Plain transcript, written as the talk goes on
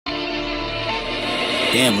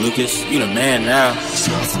Damn, Lucas, you the man now.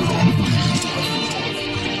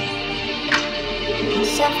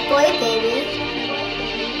 Chef boy, baby.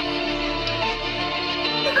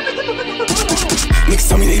 Niggas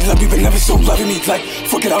tell me they love me, but never show love to me. Like,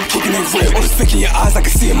 fuck it, I'm kicking it real. All this fake in your eyes, I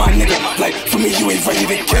can see it, my nigga. Like, for me, you ain't ready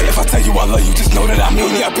to get. If I tell you I love you, just know that I mean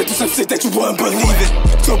it. I've been through some shit that you wouldn't believe it.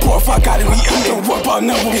 So, boy, if I got it, we eat. Don't worry about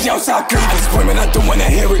nothing when we outside grieving. I just women, I don't wanna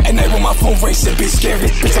hear it. And night when my phone rings, shit be scary.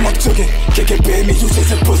 Bitch, I'm up chicken, can't get bad, me, you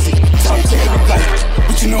chasing pussy. Time to like,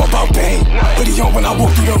 what you know about pain? Hoodie on when I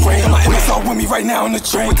walk through the rain. My MSR with me right now on the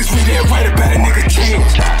train. With this weed there, right about a nigga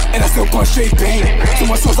change. And I still punch straight pain. So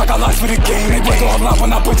much sauce like I lost for the game. They wasn't all live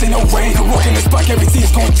when I put in no rain. I walk in the spot,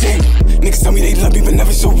 everything's gon' change. Niggas tell me they love me, but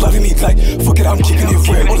never show love to me. Like, fuck it, I'm kicking it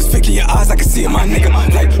real. All this fake in your eyes, I can see it, my nigga.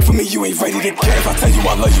 Like, for me, you ain't ready to care. If I tell you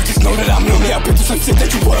I love you, just know that I mean it. I've been through some shit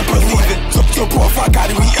that you wouldn't believe it. So boy, if I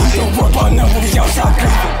got it, we eat. Don't worry about nothing when we outside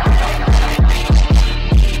grieving.